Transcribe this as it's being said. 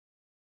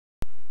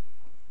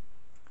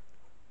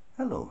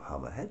Hello,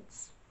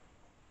 hammerheads.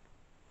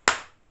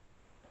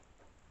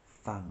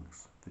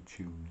 Thanks for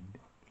tuning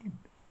in.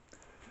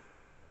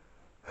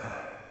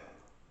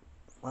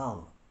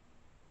 Well,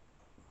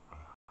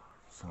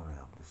 sorry,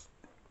 I'm just,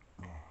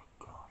 oh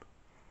God,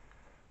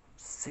 I'm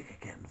sick of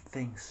getting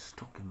things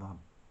stuck in my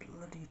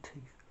bloody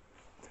teeth.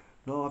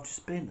 No, I've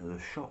just been to the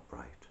shop,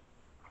 right?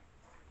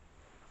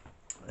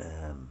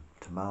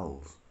 To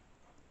Mal's.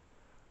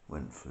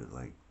 Went for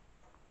like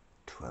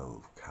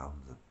 12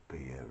 cans of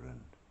beer, and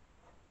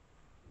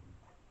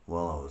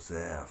while I was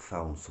there, I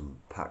found some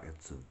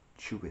packets of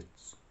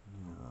Chewits,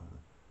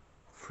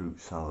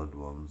 fruit salad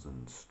ones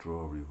and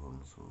strawberry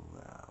ones. So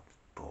I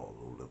just bought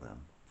a load of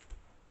them.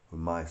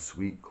 When my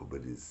sweet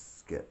cupboard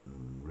is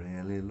getting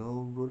really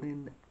low,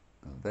 running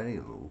very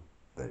low,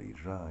 very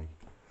dry.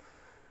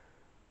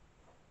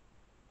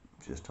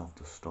 Just have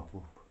to stock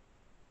up.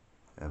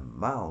 And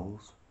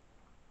Mal's,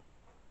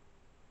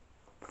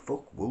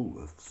 fuck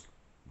Woolworths,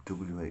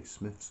 WH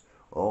Smith's,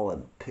 all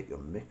them pick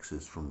and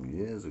mixes from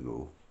years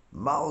ago.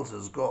 Mal's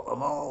has got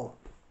them all.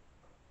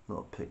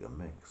 Not pick and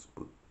mix,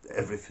 but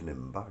everything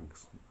in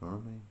bags. You know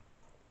what I mean?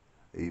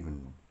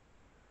 Even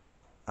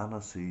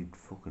aniseed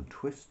fucking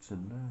twists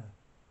in there.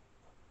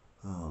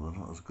 Oh, they're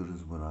not as good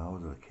as when I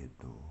was a kid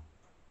though.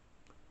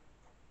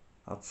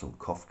 I had some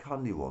cough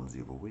candy ones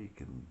the other week,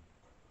 and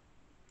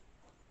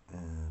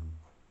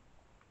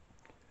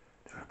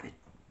they're a bit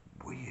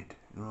weird.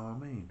 You know what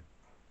I mean?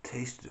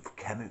 Tasted of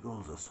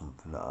chemicals or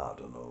something. I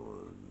don't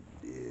know.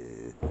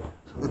 Yeah.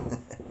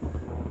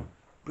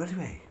 But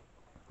anyway,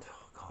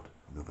 oh God,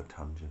 another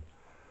tangent.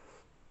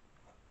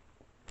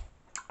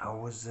 I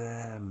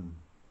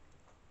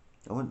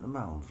went to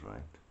Mounds,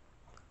 right?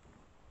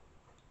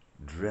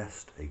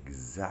 Dressed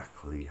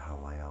exactly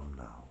how I am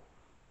now.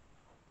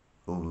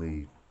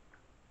 Only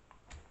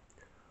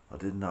I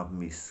didn't have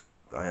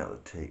I had to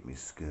take my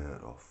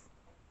skirt off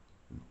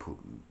and put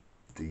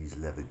these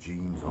leather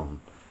jeans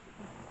on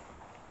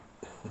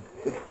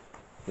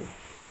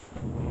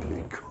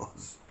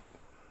because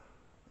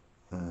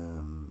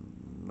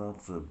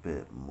that's a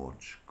bit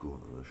much going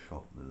to the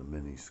shop with a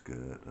mini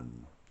skirt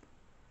and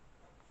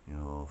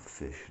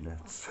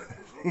fishnets,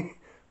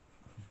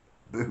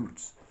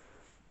 boots.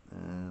 So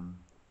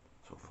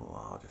I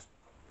thought,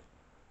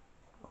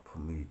 I'll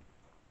put me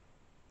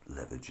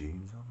leather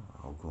jeans on.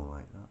 I'll go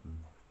like that,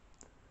 and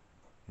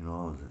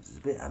it's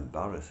a bit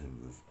embarrassing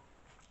because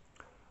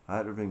I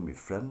had to ring my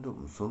friend up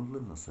in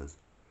Sunderland. I says,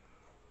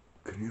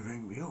 "Can you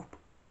ring me up?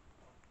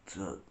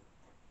 So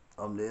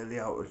I'm nearly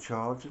out of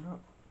charging it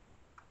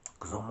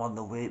because I'm on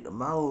the way to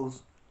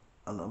Mal's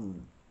and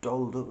I'm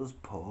dolled up as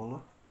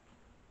Paula."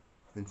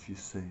 And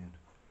she's saying,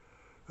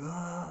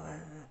 "Oh,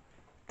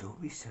 don't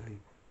be silly.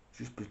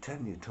 Just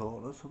pretend you're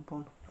talking to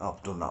someone."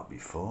 I've done that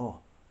before.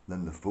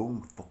 Then the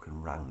phone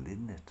fucking rang,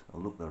 didn't it? I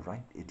looked the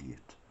right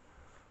idiot.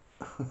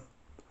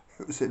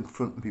 It was in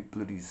front of me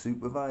bloody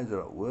supervisor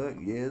at work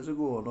years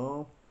ago and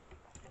all.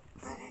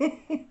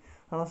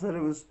 And I said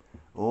it's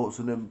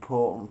an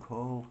important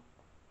call.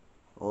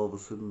 All of a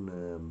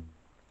sudden,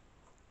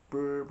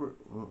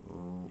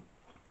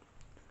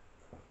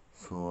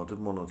 so I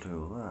didn't want to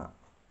do that.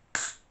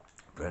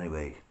 But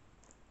anyway,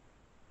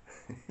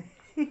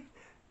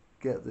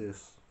 get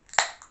this.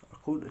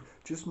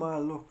 Just my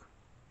luck.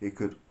 It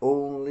could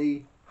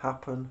only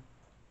happen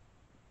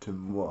to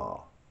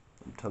moi.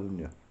 I'm telling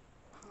you.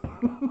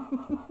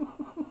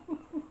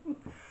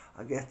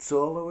 I gets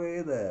all the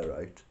way there,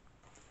 right?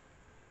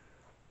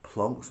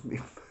 Plonks me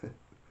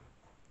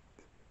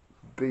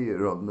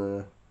beer on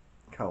the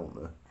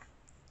counter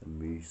and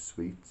me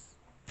sweets.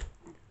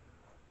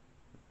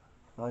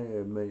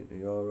 "Hiya mate, are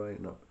you alright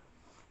now?"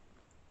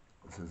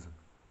 And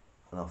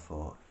I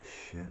thought,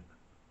 shit,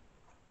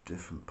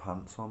 different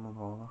pants on and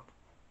all that.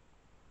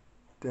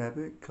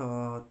 Debit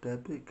card.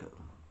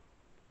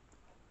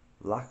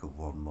 Lack of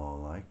one more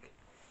like.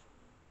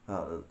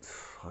 I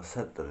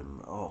said to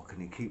him, "Oh, can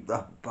you keep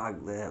that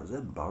bag there?" It was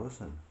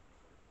embarrassing.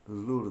 There's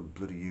a load of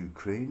bloody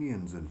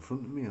Ukrainians in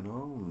front of me and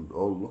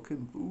all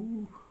looking.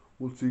 Ooh,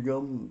 what's he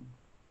gone?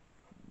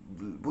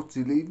 What's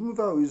he leaving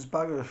without his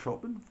bag of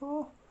shopping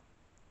for?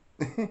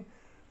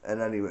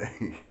 And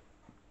anyway,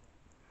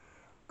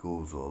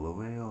 goes all the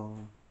way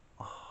home.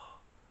 Oh.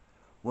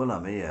 When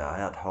I'm here, I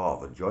had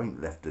half a joint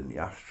left in the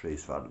ashtray,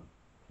 so I had the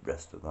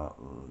rest of that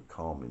to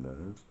calm my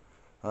nerves.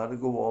 I had to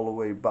go all the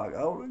way back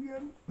out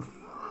again.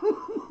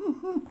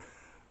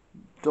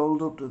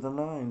 Dolled up to the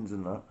nines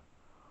and that.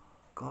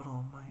 God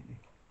almighty.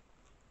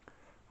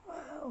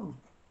 Well,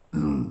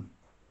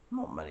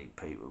 not many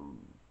people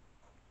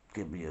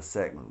give me a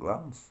second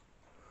glance.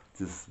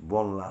 Just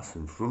one lass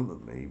in front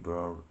of me, but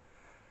I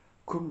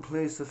couldn't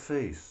place her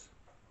face.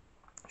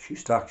 She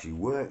used to actually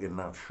work in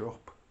that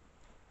shop.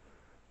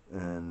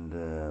 And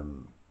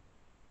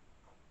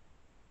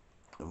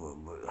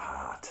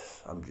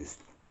I'm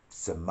just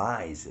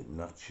surmising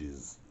that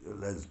she's a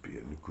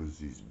lesbian because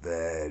she's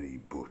very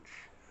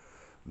butch.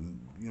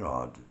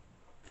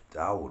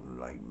 I wouldn't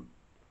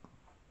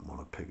want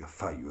to pick a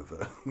fight with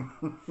her.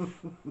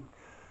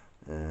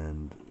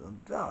 And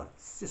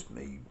it's just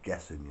me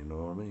guessing, you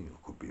know what I mean?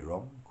 It could be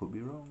wrong, could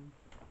be wrong.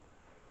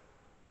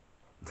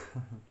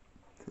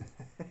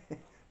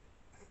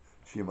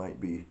 She might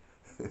be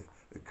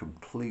a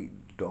complete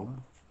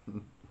dom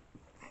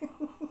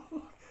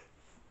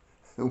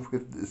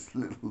with this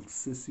little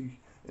sissy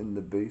in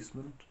the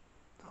basement,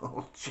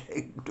 all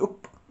chained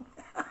up.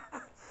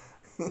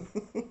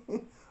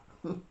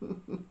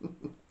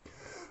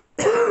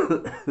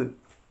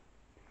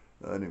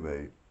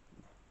 Anyway,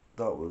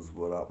 that was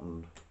what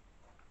happened.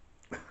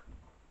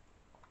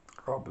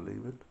 Can't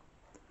believe it.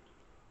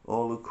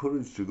 All the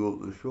courage to go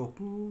to the shop.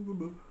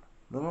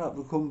 Then I have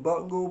to come back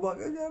and go back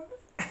again.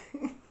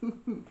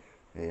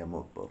 Hey, I'm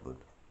not bothered.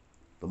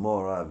 The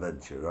more I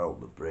venture out,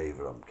 the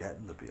braver I'm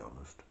getting, to be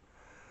honest.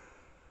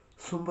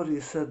 Somebody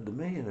said to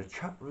me in a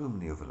chat room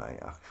the other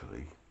night,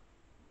 actually,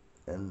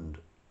 and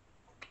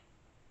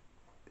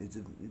it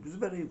was a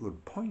very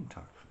good point,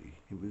 actually.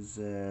 It was,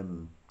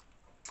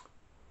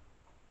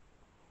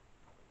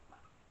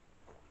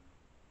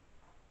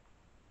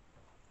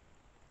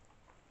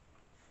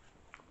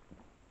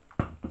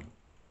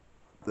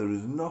 there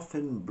is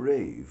nothing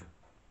brave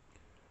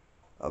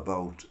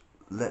about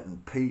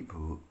letting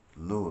people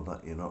know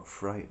that you're not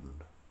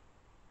frightened.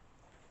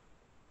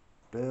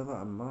 Bear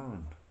that in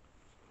mind.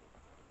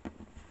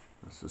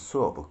 That's the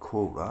sort of a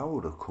quote I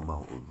would have come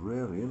out with,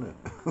 really, isn't it?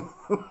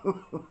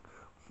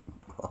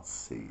 I'll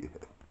see you.